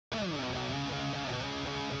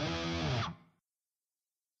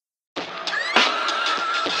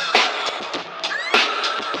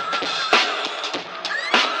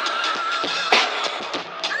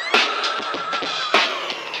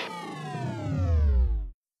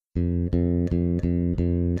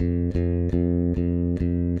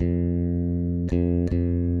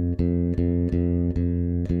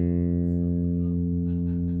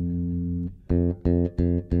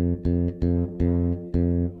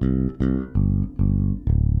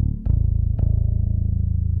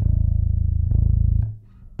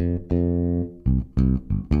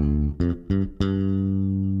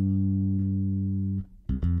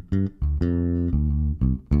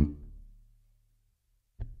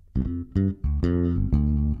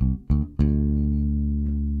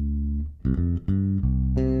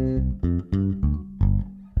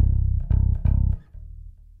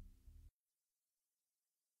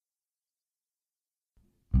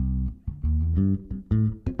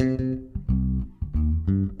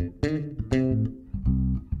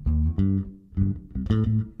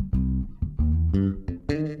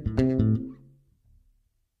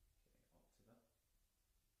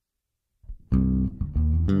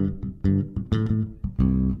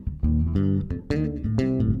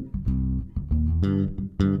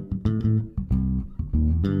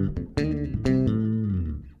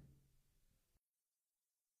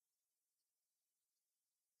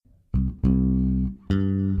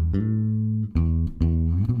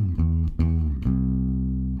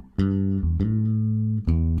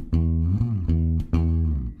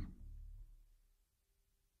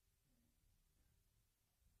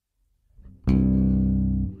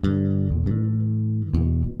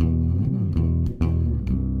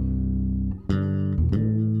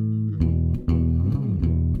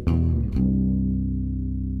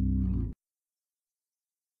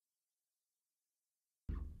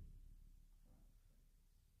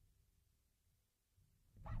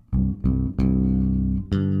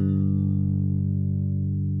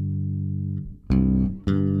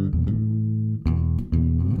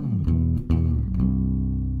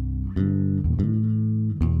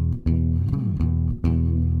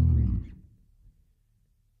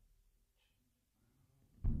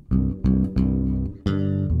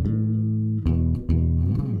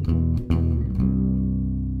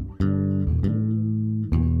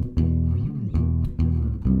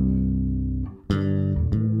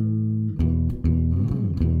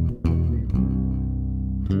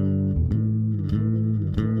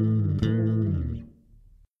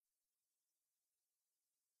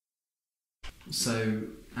So,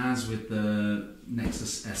 as with the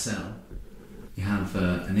Nexus SL, you have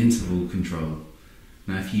an interval control.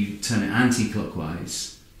 Now, if you turn it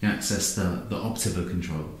anti-clockwise, you access the octave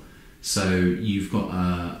control. So you've got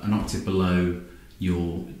an octave below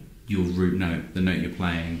your root note, the note you're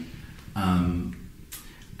playing, and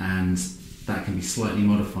that can be slightly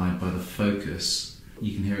modified by the focus.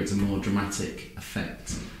 You can hear it's a more dramatic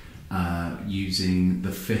effect using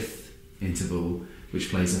the fifth interval, which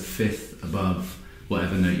plays a fifth above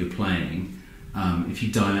whatever note you're playing. If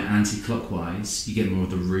you dial it anti-clockwise, you get more of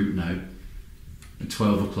the root note. At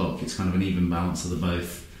 12 o'clock, it's kind of an even balance of the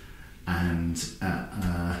both, and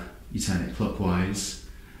you turn it clockwise,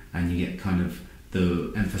 and you get kind of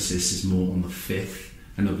the emphasis is more on the fifth,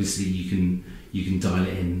 and obviously you can dial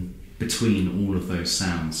it in between all of those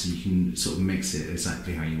sounds, so you can sort of mix it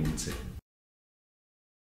exactly how you want it.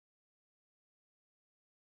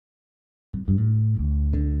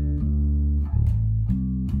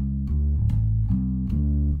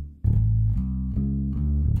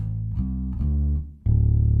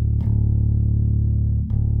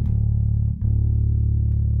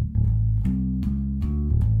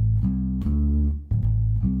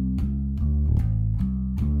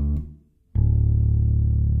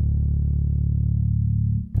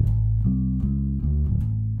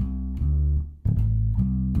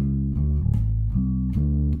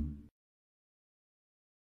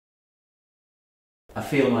 I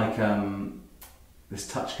feel like this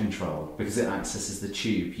touch control, because it accesses the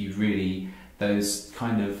tube, those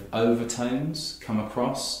kind of overtones come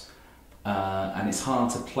across, and it's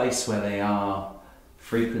hard to place where they are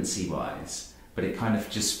frequency-wise, but it kind of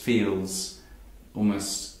just feels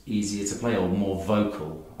almost easier to play, or more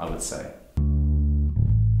vocal, I would say.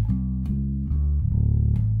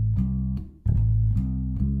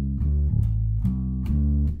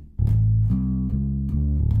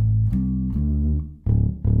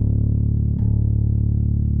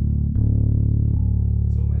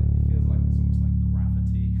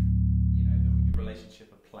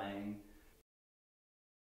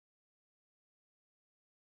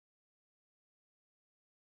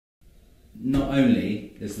 Not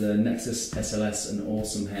only is the Nexus SLS an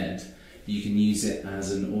awesome head, you can use it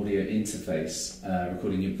as an audio interface,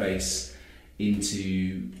 recording your bass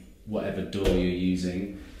into whatever DAW you're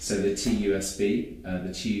using. So the TUSB,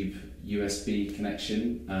 the tube USB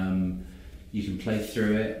connection, you can play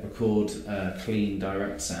through it, record clean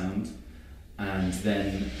direct sound, and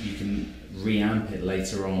then you can reamp it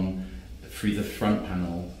later on through the front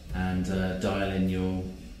panel and dial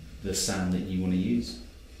in the sound that you want to use.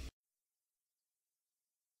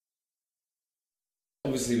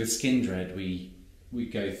 Obviously with Skindred we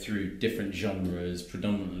go through different genres,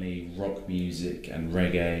 predominantly rock music and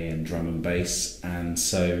reggae and drum and bass, and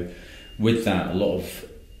so with that a lot of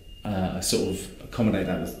I sort of accommodate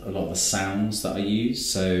that with a lot of the sounds that I use.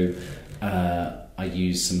 So I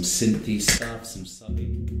use some synthy stuff, some subby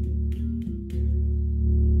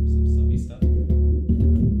stuff,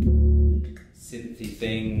 synthy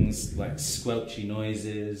things like squelchy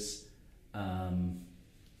noises.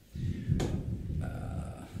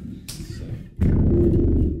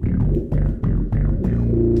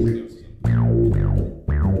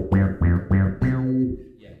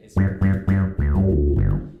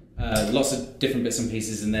 Lots of different bits and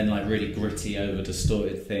pieces, and then like really gritty, over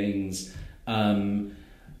distorted things. I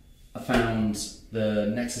found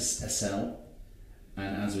the Nexus SL,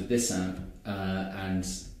 and as with this amp and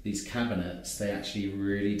these cabinets, they actually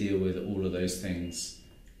really deal with all of those things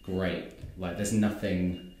great. Like there's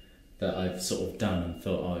nothing that I've sort of done and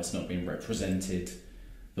thought, oh, it's not being represented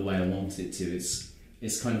the way I want it to.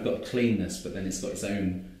 It's kind of got a cleanness, but then it's got its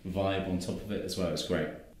own vibe on top of it as well. It's great.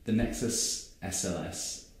 The Nexus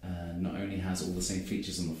SLS not only has all the same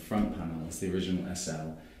features on the front panel as the original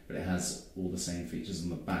SL, but it has all the same features on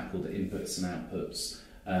the back, all the inputs and outputs,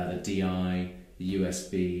 the DI, the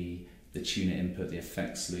USB, the tuner input, the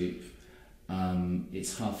effects loop.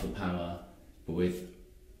 It's half the power, but with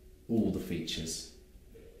all the features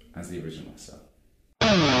as the original SL.